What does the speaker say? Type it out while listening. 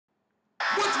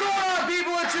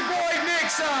it's your boy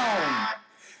Allysown.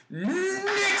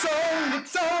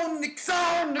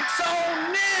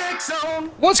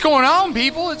 Allysown. What's going on,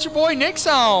 people? It's your boy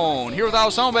Allysown here with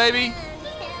Allysown, baby.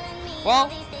 Well,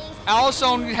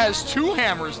 Allysown has 2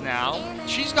 hammers now.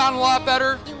 She's gotten a lot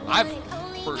better. I've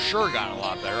for sure gotten a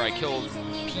lot better. I killed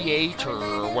P8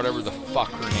 or whatever the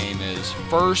fuck her name is.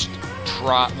 First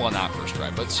try, well, not first try,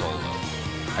 but solo.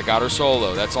 I got her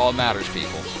solo. That's all that matters,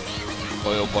 people.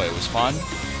 Boy, oh boy, it was fun.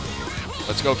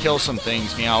 Let's go kill some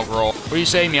things, Meow Girl. What do you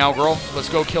say, Meow Girl? Let's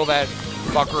go kill that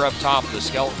fucker up top, the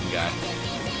skeleton guy.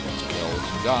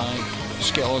 Skeleton guy,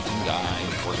 skeleton guy.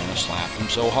 We're gonna slap him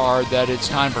so hard that it's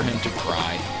time for him to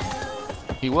cry.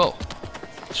 He will.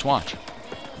 Just watch.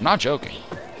 I'm not joking.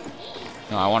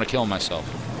 No, I want to kill him myself.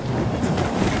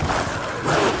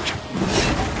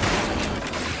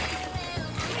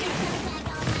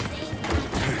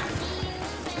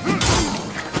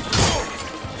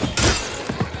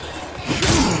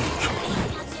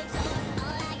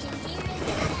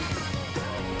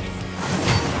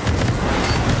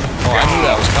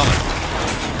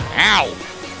 Ow!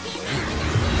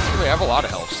 I have a lot of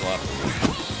health left.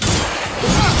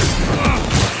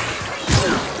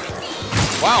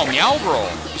 Wow, Meow Girl,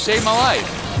 you saved my life.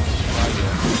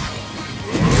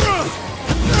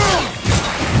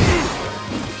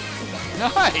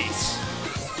 Nice!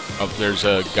 Oh, there's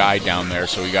a guy down there,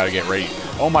 so we gotta get ready.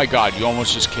 Oh my god, you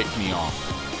almost just kicked me off.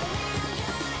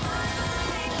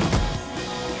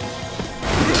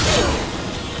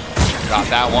 Got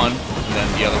that one. And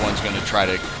then the other one's going to try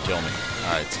to kill me.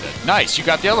 Alright, it's dead. Nice, you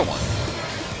got the other one.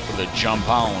 For the jump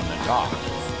on the top.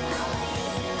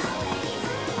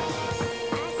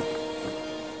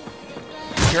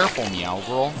 Careful, Meow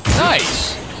Girl.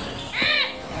 Nice!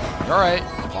 Alright,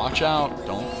 watch out.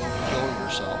 Don't kill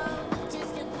yourself.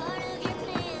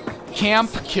 Camp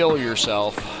kill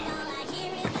yourself.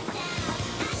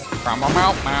 Meow meow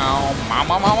meow meow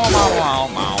meow meow meow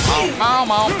meow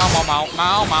meow meow meow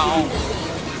meow meow.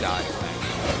 Die.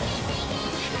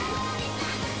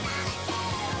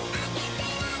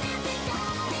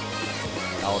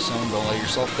 Allysown, don't let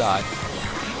yourself die.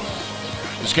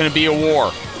 There's gonna be a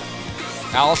war.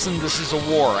 Allison, this is a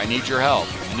war. I need your help.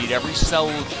 I need every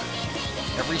soldier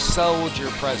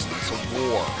present. It's a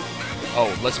war.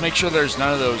 Oh, let's make sure there's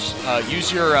none of those.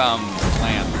 Use your lamp.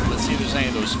 Let's see if there's any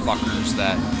of those fuckers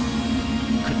that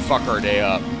could fuck our day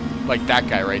up. Like that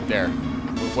guy right there.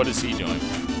 What is he doing?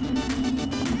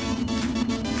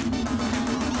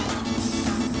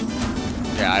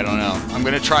 Yeah, I don't know. I'm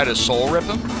gonna try to soul rip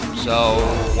him, so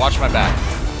watch my back.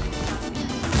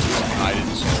 I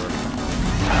didn't soul rip him.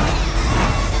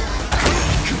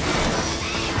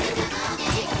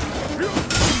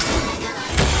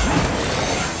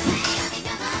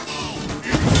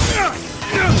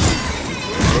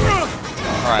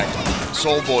 Alright,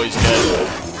 Soul Boy's dead.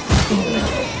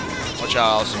 Watch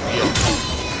out, Allysown.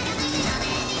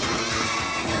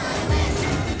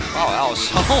 Wow,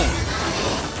 Allysown.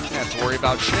 Don't have to worry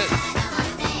about shit.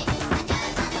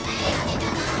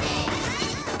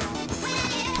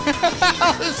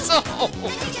 Allysown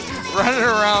running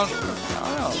around. I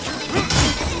don't know.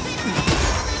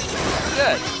 He's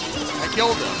dead. I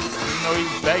killed him, even though he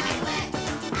was begging.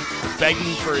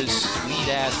 Begging for his sweet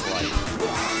ass life.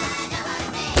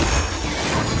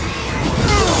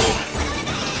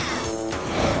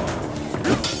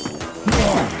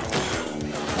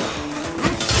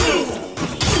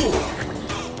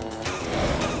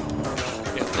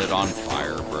 On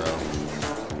fire, bro.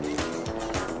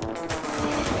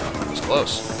 It was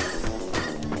close.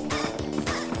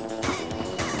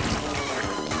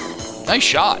 Nice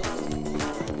shot.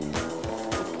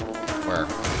 Where?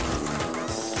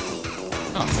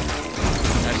 Oh.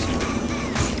 Nice.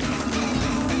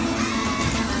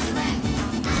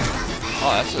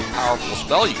 Oh, that's a powerful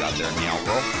spell you got there, Meow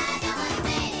Girl.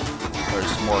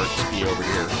 There's more XP over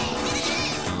here.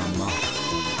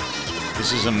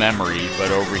 This is a memory,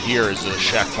 but over here is a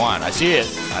checkpoint. I see it.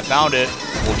 I found it.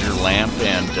 Hold your lamp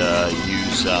and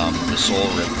use the soul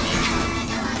rip feature.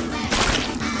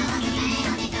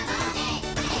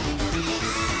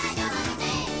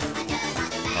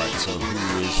 Alright, so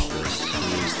who is this?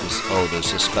 Who is this? Oh,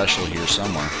 there's a special here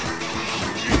somewhere.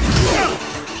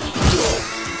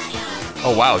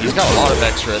 Oh wow, he's got a lot of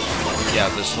extra. Yeah,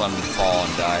 this one would fall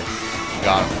and die. You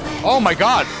got him. Oh my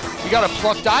god! We got a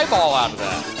plucked eyeball out of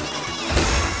that.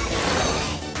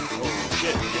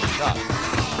 Shit, get shot.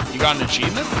 You got an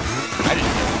achievement? I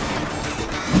didn't know.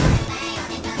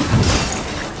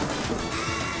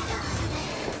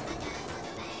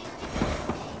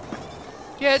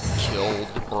 Get killed,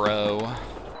 bro.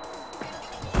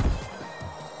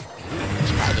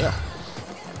 Yeah.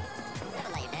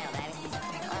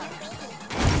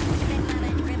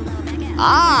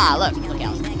 Ah, look,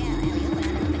 Allysown.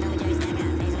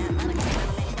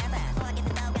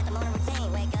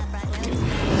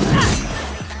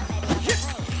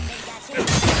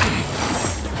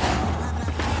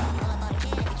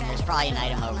 There's probably an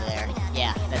item over there.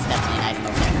 Yeah, that's definitely an item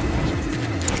over there.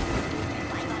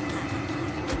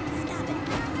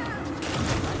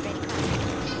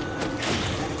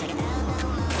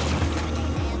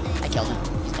 I killed him.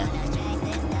 He's dead.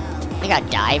 I got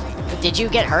dive. Did you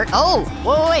get hurt? Oh,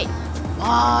 whoa, wait.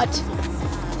 What?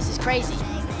 This is crazy.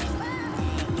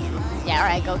 Yeah, all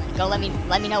right, go. Let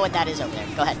me know what that is over there.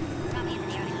 Go ahead.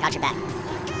 Got your back.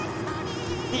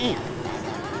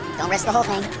 Don't risk the whole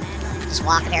thing. Just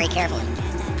walk very carefully.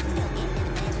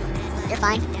 You're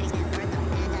fine.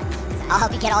 I'll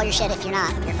help you get all your shit if you're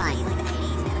not. You're fine.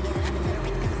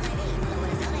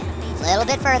 A little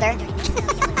bit further.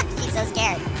 He's so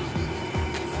scared.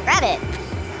 Grab it.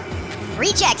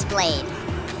 Rejects blade.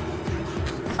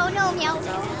 Oh no, Meow.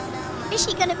 Is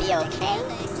she gonna be okay?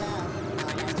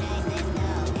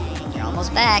 You're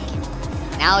almost back.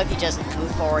 Now if you just move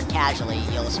forward casually,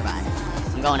 you'll survive.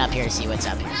 I'm going up here to see what's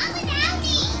up here.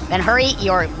 Then hurry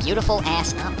your beautiful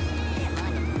ass up.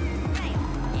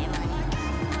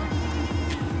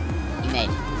 You made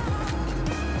it.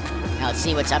 Now let's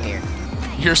see what's up here.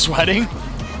 You're sweating?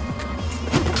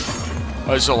 Oh,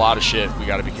 there's a lot of shit. We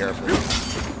gotta be careful.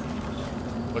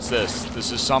 What's this?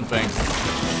 This is something.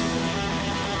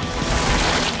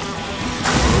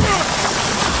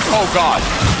 Oh god.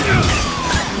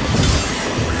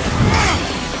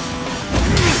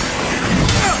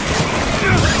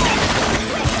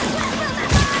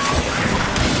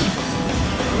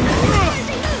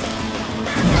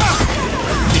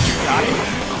 Did you die?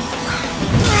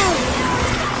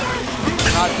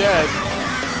 You're not dead.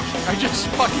 I just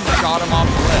fucking shot him off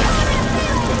the ledge.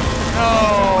 No,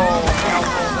 I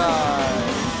will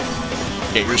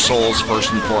die. Get your souls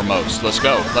first and foremost. Let's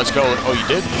go. Let's go. Oh, you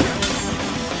did?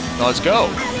 No, let's go.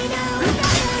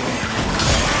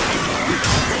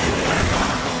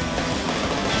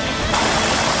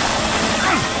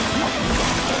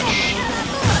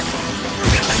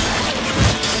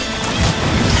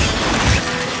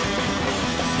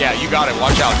 Yeah, you got it.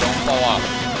 Watch out. Don't fall off.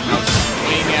 Now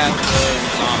swing at the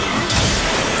zombie.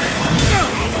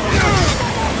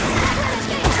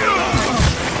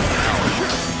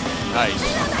 Nice.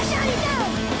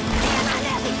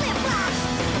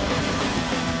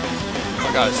 I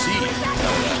got a seed.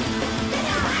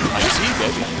 I see,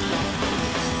 baby.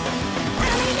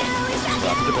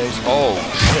 Stop at the base. Oh,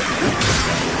 shit.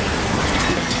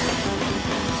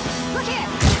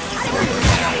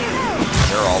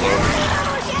 They're all over.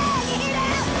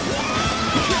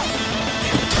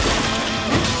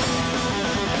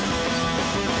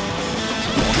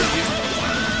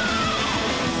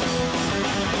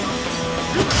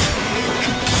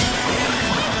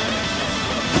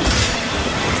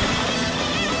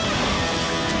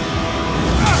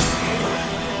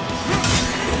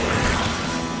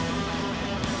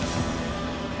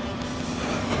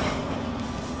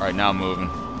 Alright, now I'm moving.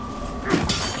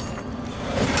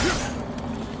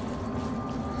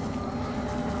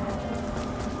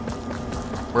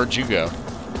 Where'd you go?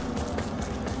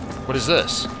 What is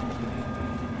this?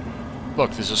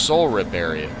 Look, there's a soul rip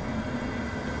area.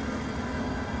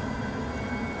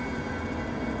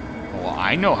 Well,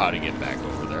 I know how to get back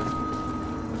over there.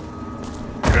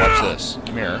 Watch this.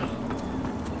 Come here.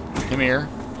 Come here.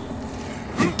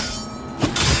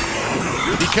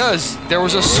 Because there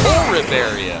was a soul rip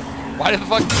area. Why the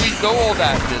fuck did we go all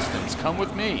that distance? Come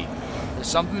with me. There's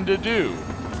something to do.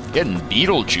 Getting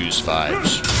Beetlejuice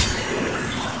vibes.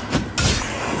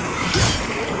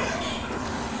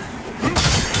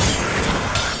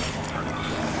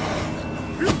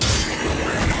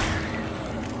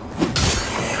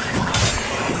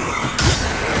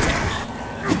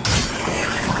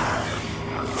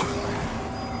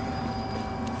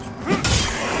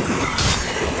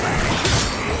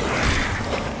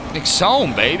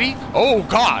 Allysown, baby! Oh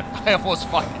god! I almost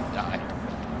fucking died.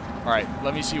 Alright,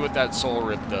 let me see what that soul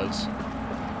rip does.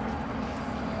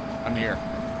 I'm here.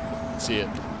 Let's see it.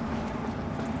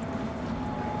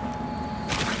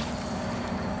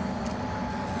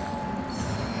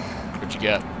 What'd you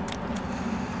get?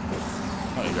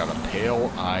 Oh, you got a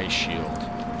pale eye shield.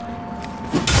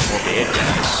 Okay, it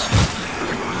does.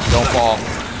 Don't fall.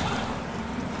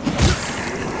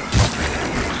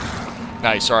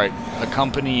 Nice, alright.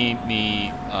 Accompany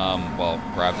me, well,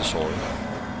 grab the sword,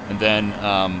 and then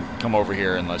come over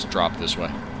here and let's drop this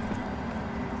way.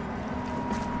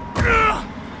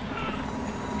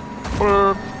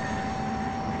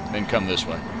 Then come this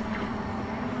way.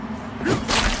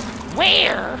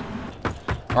 Where?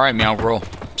 Alright, Meow Girl.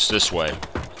 It's this way.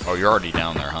 Oh, you're already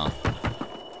down there, huh?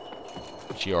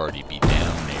 She already be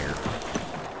down there.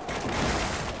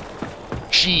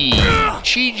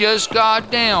 She just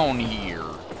got down here.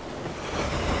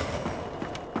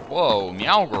 Whoa,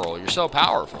 Meow Girl, you're so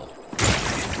powerful.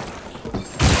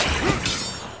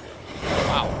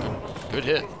 Wow, good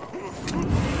hit.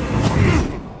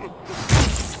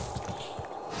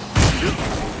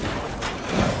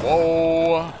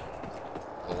 Whoa.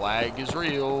 The lag is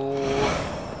real.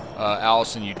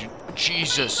 Allison, you do.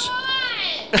 Jesus. Oh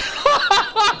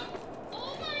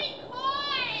my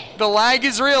god! The lag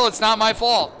is real. It's not my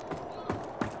fault.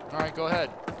 Alright, go ahead.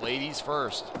 Ladies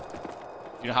first.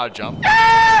 You know how to jump?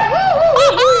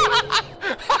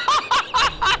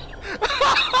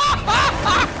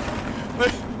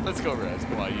 Let's go, Rez.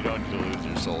 Come on, you don't need to lose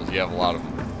your souls. You have a lot of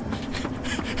them.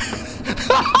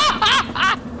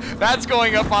 That's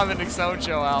going up on the Nixon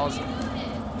show, Allison.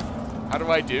 How do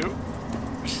I do?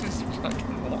 Just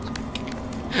fucking walk.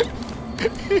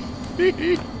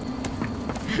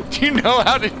 Do you know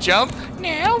how to jump?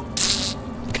 No.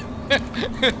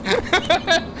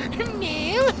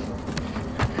 No.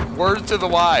 Word to the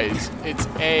wise. It's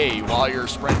A while you're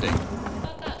sprinting.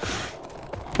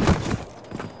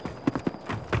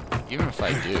 Even if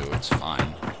I do, it's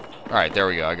fine. Alright, there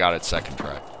we go. I got it second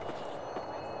try.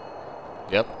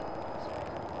 Yep.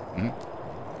 Mm-hmm.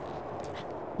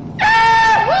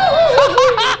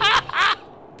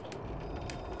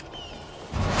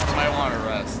 You might want to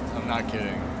rest. I'm not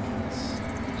kidding.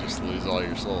 Just lose all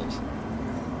your souls.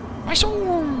 My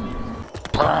soul!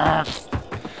 Brrrf.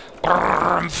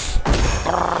 Brrrf.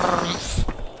 Brrrf.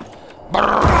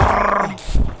 Brrrf.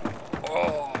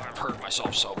 Oh, I've hurt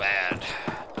myself so bad.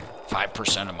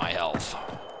 5% of my health.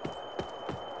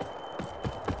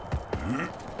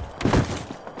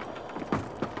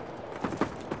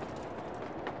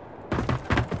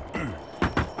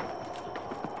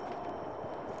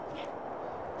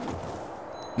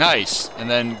 Nice. And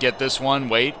then get this one.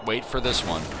 Wait for this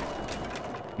one.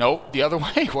 Nope, the other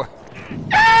way.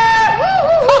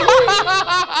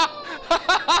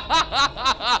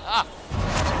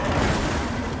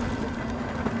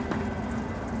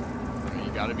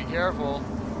 You gotta be careful.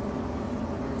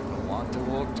 Don't want to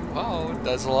walk too hard.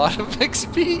 That's a lot of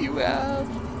XP you have.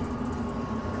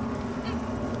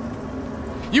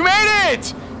 You made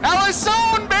it!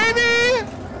 Allysown, baby!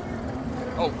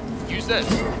 Oh, use this.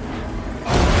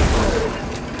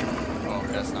 Oh,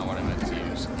 that's not what I meant to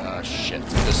use. Shit.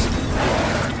 This.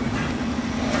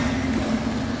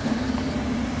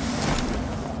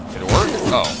 Did it work?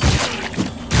 Oh.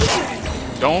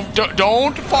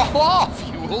 Don't fall off.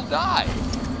 You will die.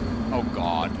 Oh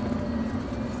God.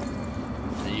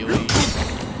 Really?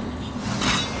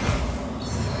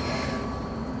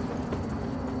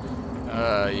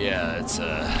 Yeah. It's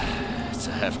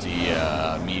a hefty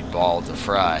meatball to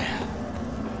fry.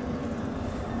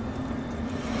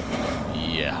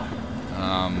 Yeah.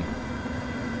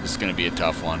 This is gonna be a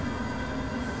tough one.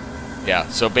 Yeah,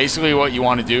 so basically what you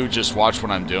want to do, just watch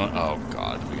what I'm doing. Oh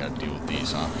God, we gotta deal with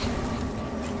these, huh?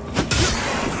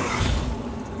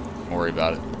 Don't worry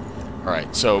about it.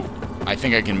 Alright, so I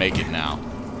think I can make it now.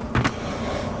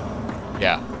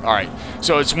 Yeah, alright.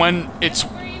 So it's when it's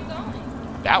Where are you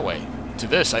going? that way. To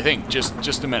this, I think.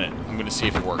 Just a minute. I'm gonna see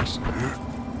if it works.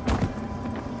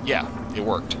 Yeah, it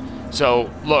worked. So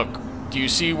look, do you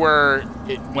see where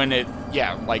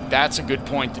yeah, like that's a good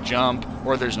point to jump,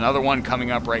 or there's another one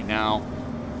coming up right now.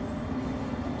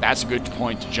 That's a good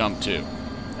point to jump to.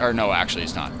 Or no, actually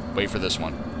it's not. Wait for this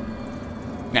one.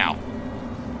 Now.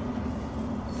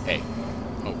 Hey.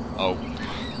 Oh.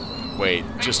 Wait,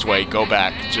 just wait, go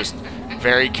back. Just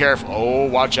very careful. Oh,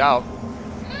 watch out.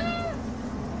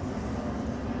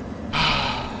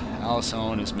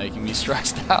 Allysown is making me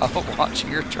stressed out watching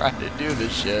her try to do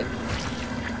this shit.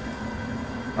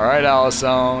 Alright,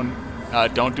 Allysown.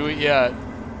 Don't do it yet.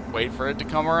 Wait for it to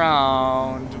come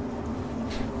around.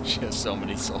 She has so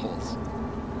many souls.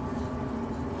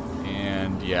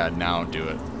 And yeah, now do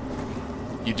it.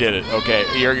 You did it. Okay,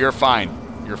 you're fine.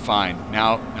 You're fine.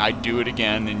 Now I do it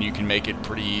again, and you can make it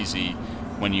pretty easy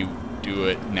when you do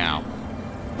it now.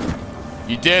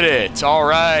 You did it. All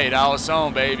right,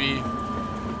 Allysown, baby.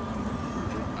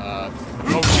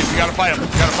 Oh shit, we gotta fight him. We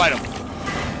gotta fight him.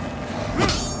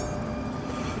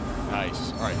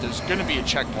 Nice. All right, there's gonna be a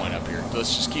checkpoint up here.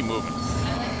 Let's just keep moving. I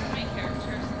like my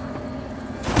characters.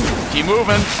 Keep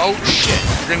moving. Oh shit,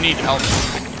 you're gonna need help.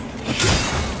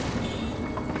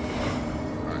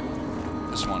 All right,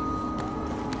 this one.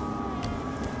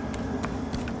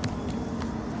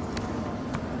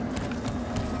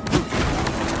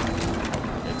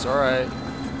 It's all right.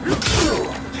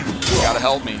 gotta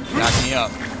help me. Back me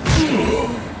up.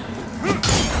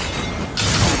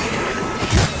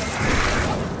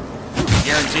 I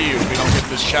guarantee you, if we don't get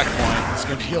this checkpoint, it's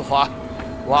gonna be a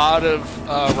lot of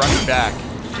running back.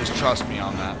 Just trust me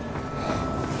on that.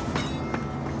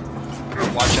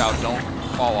 Watch out, don't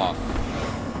fall off.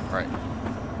 Alright.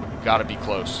 Gotta be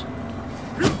close.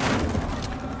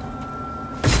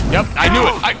 Yep, I knew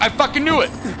it. I fucking knew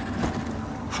it.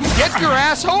 Get your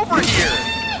ass over here.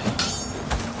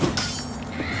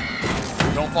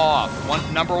 Don't fall off.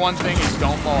 Number one thing is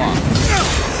don't fall off.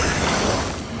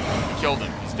 Killed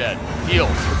him. He's dead. Heal.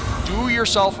 Do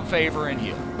yourself a favor and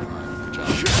heal. Good job.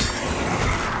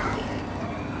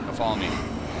 Now follow me.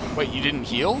 Wait, you didn't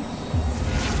heal?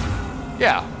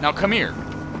 Yeah. Now come here.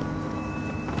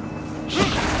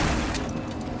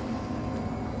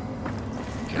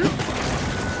 Okay.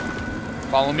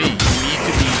 Follow me. You need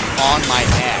to be on my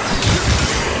ass.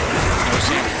 No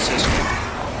San Francisco.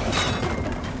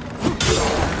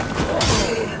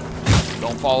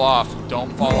 Don't fall off.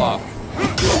 Don't fall off.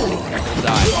 He'll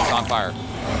die. He's on fire.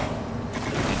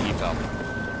 And he fell.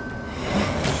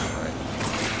 Alright.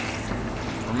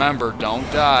 Remember, don't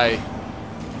die.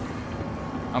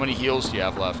 How many heals do you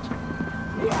have left?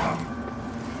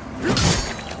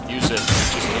 Use it.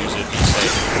 Just use it. Be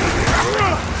safe.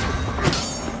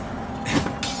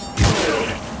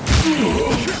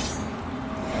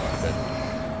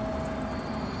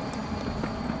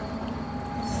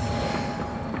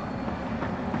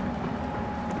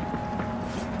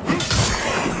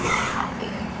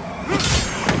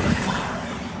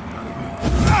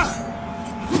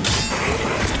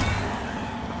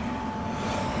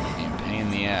 Pain in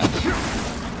the ass.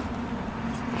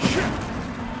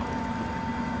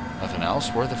 Nothing else?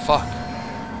 Where the fuck?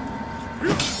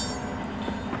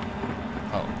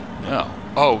 Oh, no.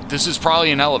 Oh, this is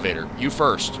probably an elevator. You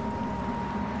first.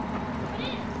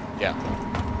 Yeah.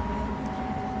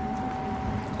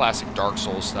 Classic Dark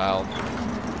Souls style.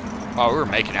 Oh, we were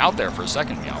making out there for a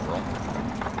second, meow girl.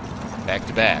 Back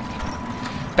to back.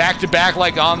 Back to back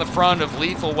like on the front of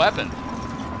Lethal Weapon.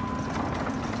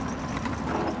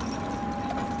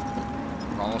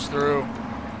 We're almost through.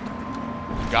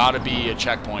 Gotta be a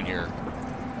checkpoint here.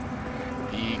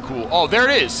 Be cool. Oh, there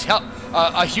it is.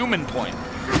 A human point.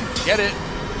 Get it.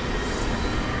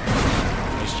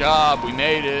 Nice job. We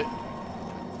made it.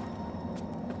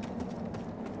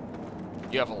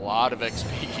 You have a lot of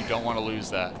XP. You don't want to lose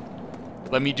that.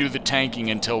 Let me do the tanking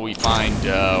until we find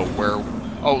where...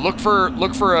 Oh, look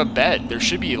for a bed. There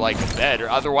should be like a bed, or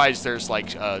otherwise there's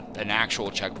like an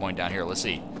actual checkpoint down here. Let's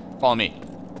see. Follow me.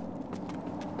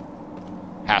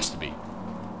 Has to be.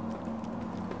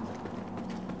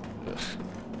 Ugh.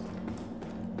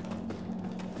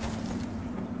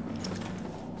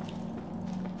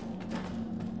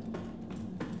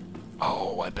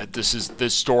 Oh, I bet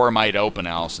this door might open,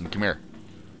 Allison. Come here.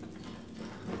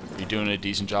 You doing a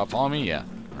decent job following me? Yeah.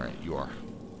 All right, you are.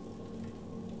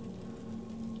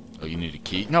 Oh, you need a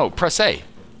key? No, press A.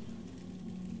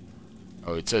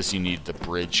 Oh, it says you need the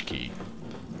bridge key.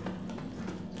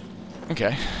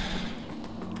 Okay.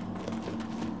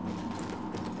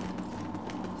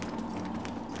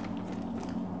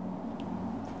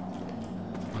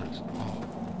 What is...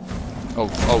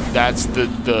 Oh, that's the...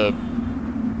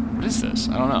 What is this?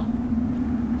 I don't know.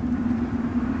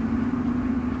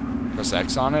 Press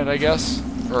X on it, I guess?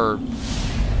 Or...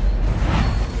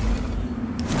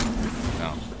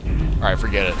 No. Alright,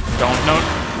 forget it. I don't know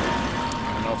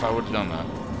if I would have done that.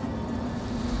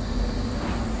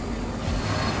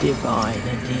 Divine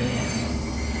Adir,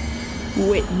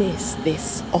 witness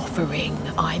this offering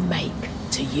I make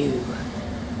to you.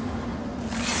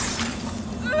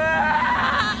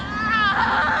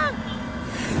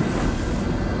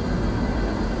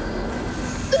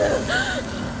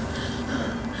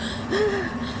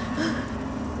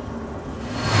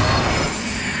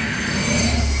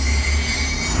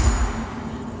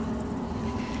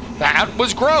 That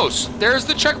was gross. There's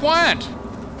the checkpoint.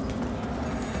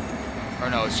 Or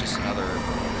no, it's just another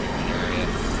area.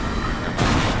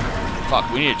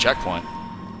 Fuck, we need a checkpoint.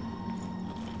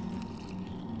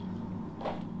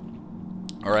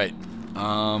 Alright.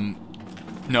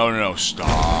 No, stop.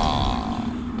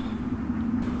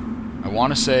 I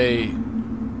want to say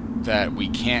that we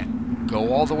can't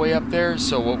go all the way up there,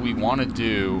 so what we want to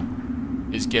do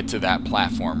is get to that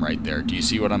platform right there. Do you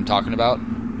see what I'm talking about?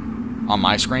 On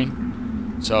my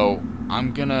screen? So,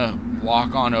 I'm gonna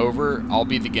walk on over. I'll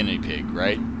be the guinea pig,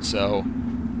 right? So,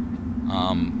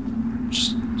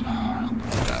 just...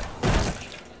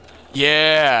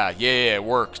 Yeah, it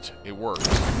worked. It worked.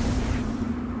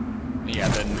 Yeah,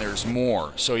 then there's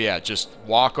more. So yeah, just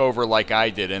walk over like I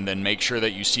did, and then make sure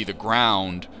that you see the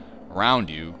ground around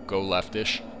you. Go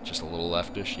leftish, just a little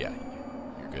leftish. Yeah,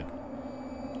 you're good.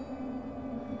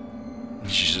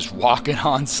 She's just walking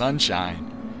on sunshine.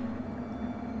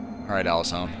 All right,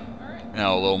 Allysown.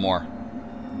 No, a little more.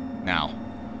 Now.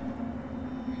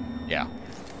 Yeah.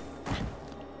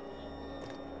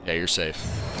 Yeah, you're safe.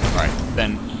 All right,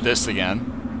 then this again.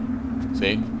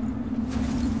 See?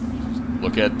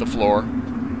 Look at the floor.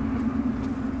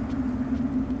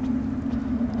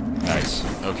 Nice.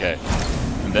 Okay.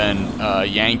 And then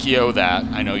Yankee-O that.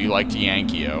 I know you like to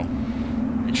Yankee-O.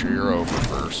 Make sure you're over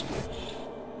first.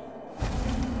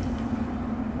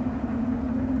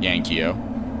 Yankee-O.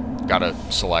 Gotta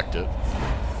select it.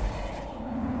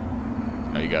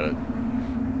 No, you gotta...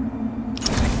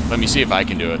 Let me see if I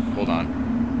can do it. Hold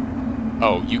on.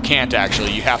 Oh, you can't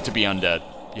actually. You have to be undead.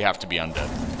 You have to be undead.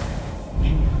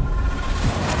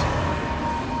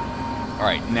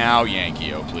 Alright, now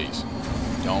Yankee-O, please.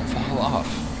 Don't fall off.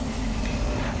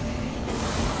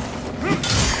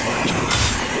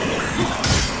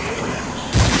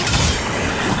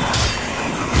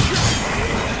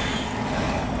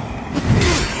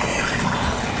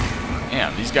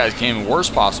 Damn, these guys came in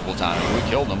worst possible time. We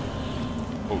killed them.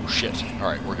 Oh, shit.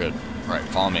 Alright, we're good. Alright,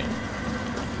 follow me.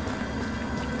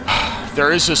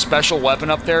 There is a special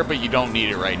weapon up there, but you don't need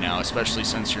it right now, especially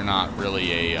since you're not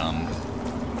really a,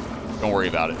 Don't worry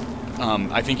about it.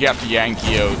 I think you have to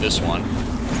Yankee-O this one.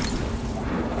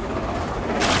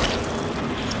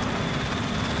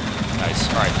 Nice.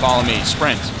 Alright, follow me.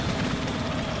 Sprint.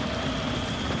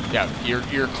 Yeah,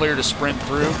 you're clear to sprint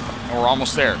through, and we're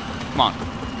almost there. Come on.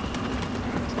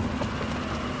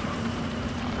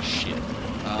 Oh, shit.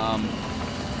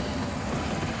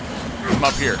 Come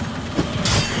up here.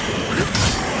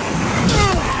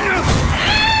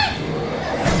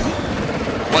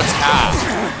 What's half?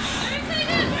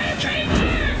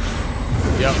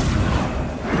 Yep.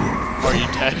 Are you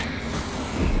dead?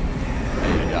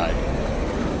 You died.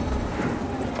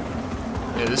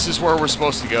 Yeah, this is where we're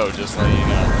supposed to go, just letting you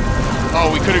know. Oh,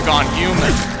 we could have gone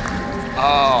human.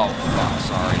 Oh,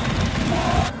 sorry.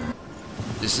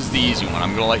 This is the easy one.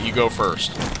 I'm gonna let you go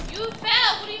first. You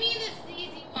fell! What do you mean this is the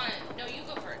easy one? No, you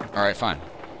go first. Alright, fine.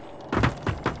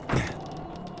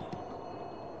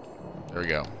 There we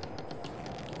go.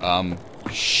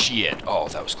 Shit. Oh,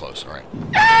 that was close. Alright.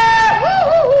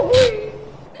 No!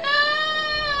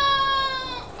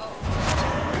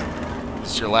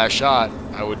 This is your last shot.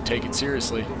 I would take it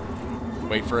seriously.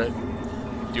 Wait for it.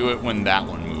 Do it when that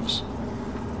one moves.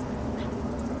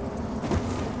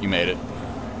 You made it.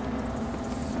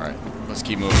 Alright, let's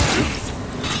keep moving.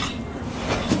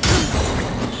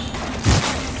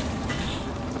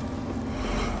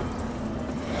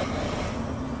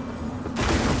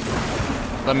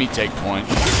 Let me take point.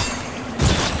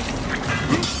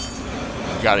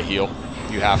 You gotta heal.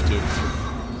 You have to.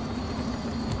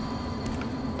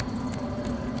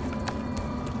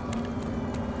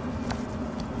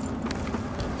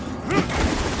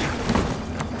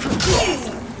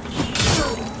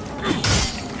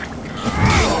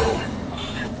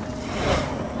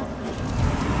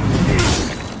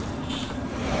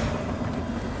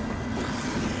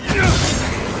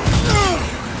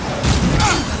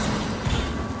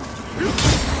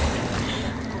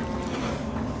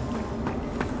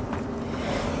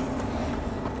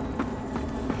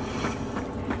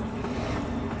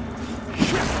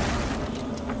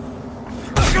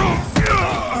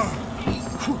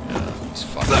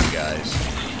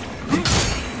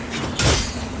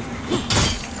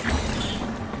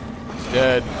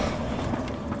 Dead.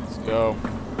 Let's go.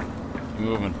 Keep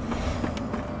moving.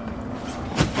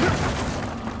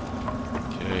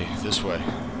 Okay, this way.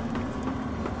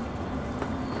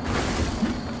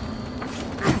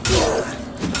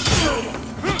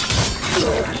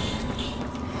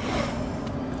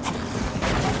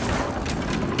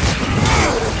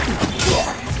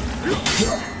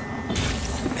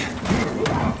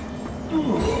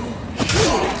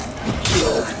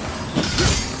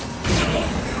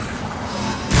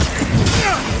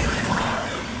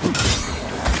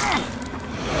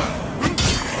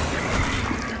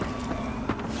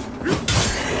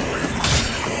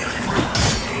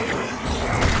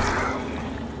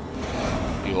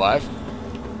 Alive?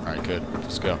 Alright, good.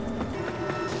 Let's go.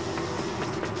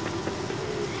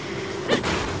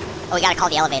 Oh, we gotta call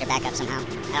the elevator back up somehow. I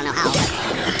don't know how.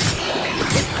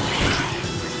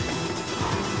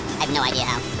 I have no idea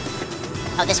how.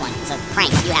 Oh, this one. So,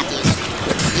 Frank, you have to use it.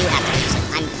 You have to use it.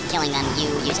 I'm killing them. You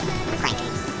use it. Frank.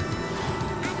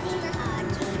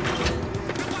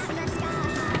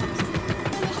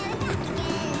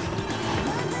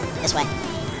 This way.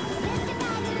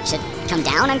 Should come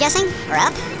down, I'm guessing? Or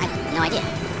up? I have no idea.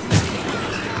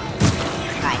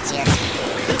 Alright, it's here.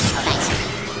 Oh, thanks.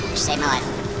 You saved my life.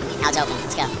 Now it's open.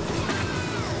 Let's go.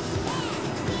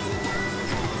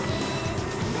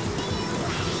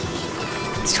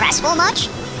 Stressful much?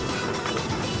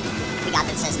 We got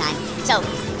this time. So,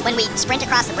 when we sprint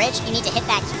across the bridge, you need to hit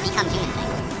that become human thing.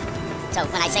 So,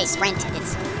 when I say sprint,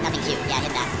 it's nothing cute. Yeah,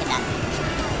 hit that. Hit that.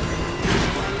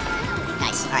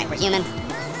 Nice. Alright, we're human.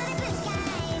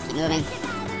 Keep moving.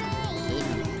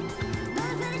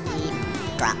 Keep.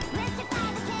 Drop.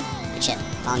 Good shit.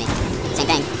 Follow me. Same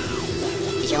thing.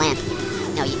 Use your lamp.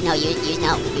 No, use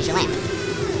your lamp.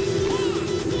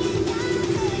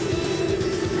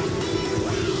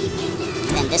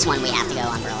 And then this one we have to go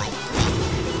on for a life.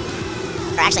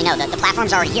 Or actually, no, the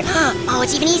platform's already here. Oh,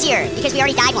 it's even easier, because we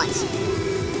already died once.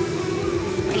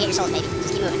 We're gonna get your souls, baby.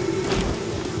 Just keep moving.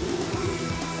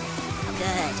 Oh,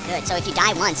 good, good. So if you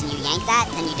die once and you yank that,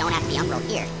 then you don't have to be umbral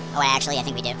here. Oh, actually, I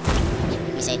think we do.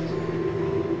 Let me see.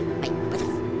 Wait, what the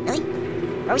really?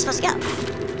 Where are we supposed to go?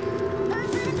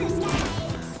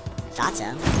 Thought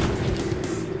so.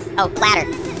 Oh, ladder.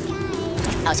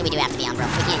 Oh, so we do have to be umbral.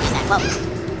 We can't use that. Whoa.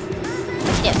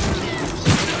 What'd you do?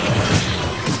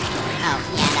 Oh,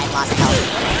 and I lost health.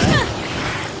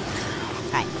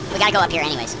 Alright, we gotta go up here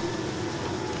anyways.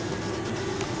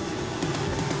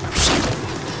 Shit.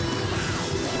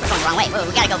 We're going the wrong way. Whoa,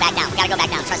 we gotta go back down. We gotta go back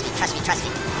down. Trust me, trust me, trust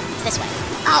me. It's this way.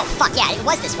 Oh, fuck yeah, it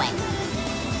was this way.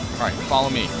 Alright, follow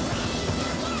me.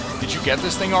 Did you get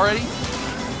this thing already?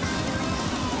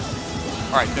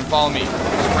 Alright, then follow me.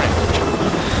 Sprint.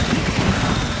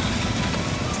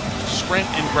 Sprint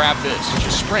and grab this.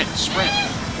 Just sprint, sprint.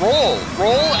 Roll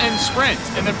and sprint,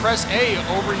 and then press A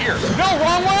over here. No,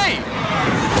 wrong way!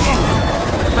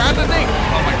 Grab the thing.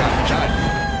 Oh my god, I died.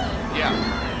 Yeah.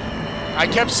 I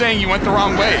kept saying you went the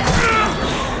wrong way.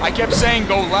 I kept saying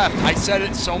go left. I said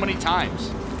it so many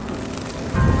times.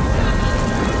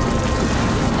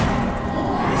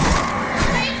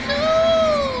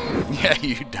 Yeah,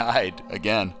 you died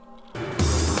again.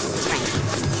 Sprint.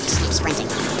 Just keep sprinting.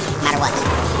 No matter what.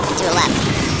 And to a left.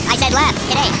 I said left.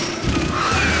 Hit A.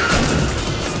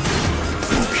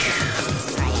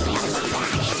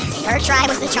 First try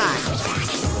was the charm.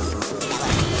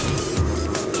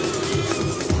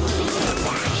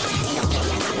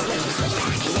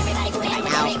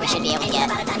 Now we should be able to get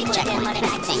a checkpoint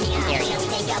thing in theory. Should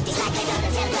be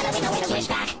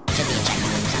a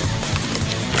checkpoint.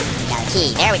 Got a key.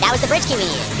 There, that was the bridge key we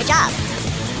needed. Good job.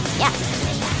 Yeah.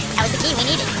 That was the key we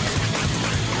needed.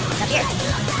 It's up here.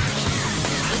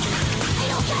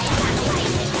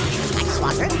 I can just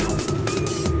walk through.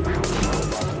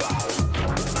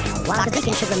 While the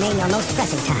beacon should remain your most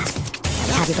pressing task,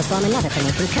 I'll have you perform another for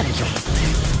me concurrently.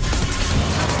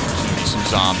 Some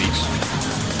zombies.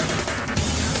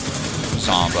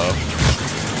 Zombo.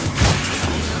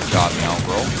 Got me out,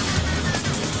 bro.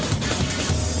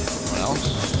 What else?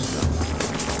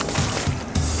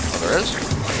 Oh, there is?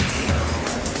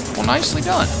 Well, nicely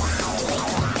done.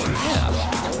 Yeah.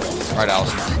 Alright,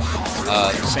 Allysown.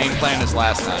 Same plan as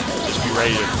last time. Just be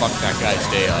ready to fuck that guy's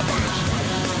day up.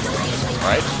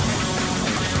 Alright?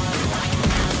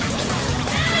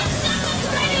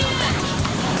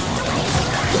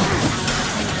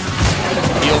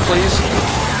 Heal, please.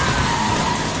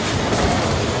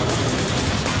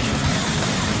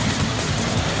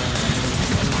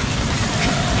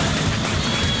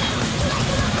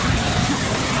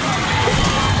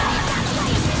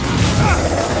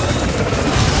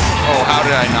 Oh, how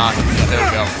did I not? Yeah, there we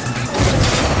go.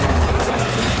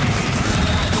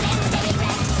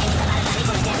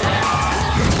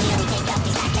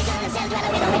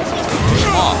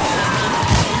 Come on.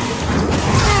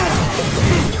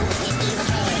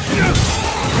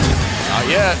 Not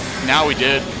yet. Now we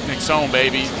did. Nixon,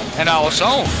 baby. And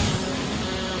Allysown.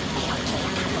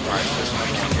 Alright, this one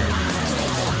here.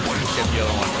 Get the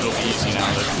other one. It'll be easy now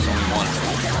that there's only one.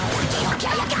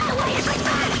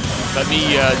 Let me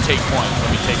take point. Let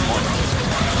me take point.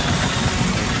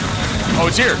 Oh,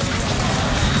 it's here.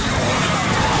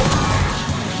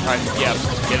 Alright, yeah.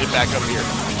 Get it back up here.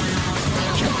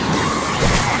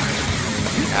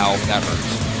 Ow, that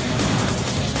hurts.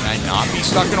 Can I not be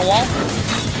stuck in a wall?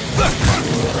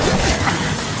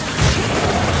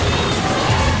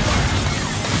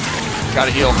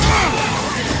 Gotta heal.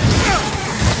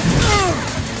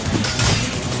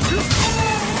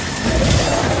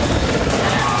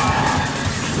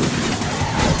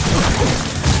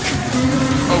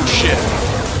 Oh shit.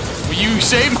 Well, you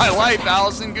saved my life,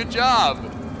 Allysown. Good job.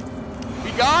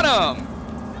 We got him.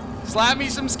 Slap me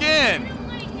some skin.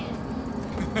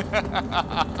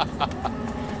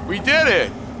 We did it.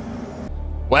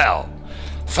 Well,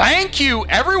 thank you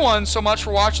everyone so much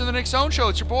for watching the Nick Zone Show.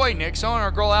 It's your boy Nick Zone and our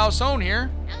girl Allysown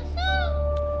here.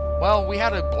 Well, we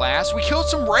had a blast. We killed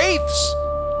some wraiths.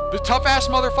 The tough-ass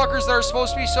motherfuckers that are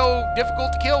supposed to be so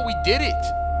difficult to kill. We did it.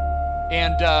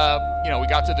 And, you know, we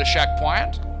got to the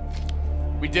checkpoint.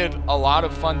 We did a lot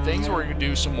of fun things. We're going to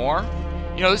do some more.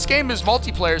 You know, this game is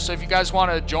multiplayer, so if you guys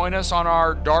want to join us on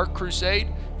our Dark Crusade,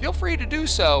 feel free to do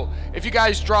so. If you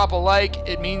guys drop a like,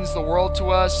 it means the world to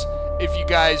us. If you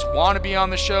guys want to be on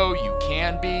the show, you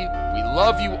can be. We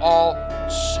love you all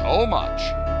so much.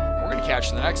 We're going to catch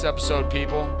you in the next episode,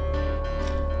 people.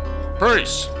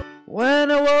 Peace.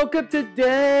 When I woke up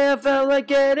today, I felt like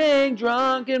getting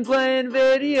drunk and playing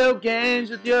video games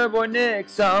with your boy Nick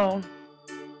Zone.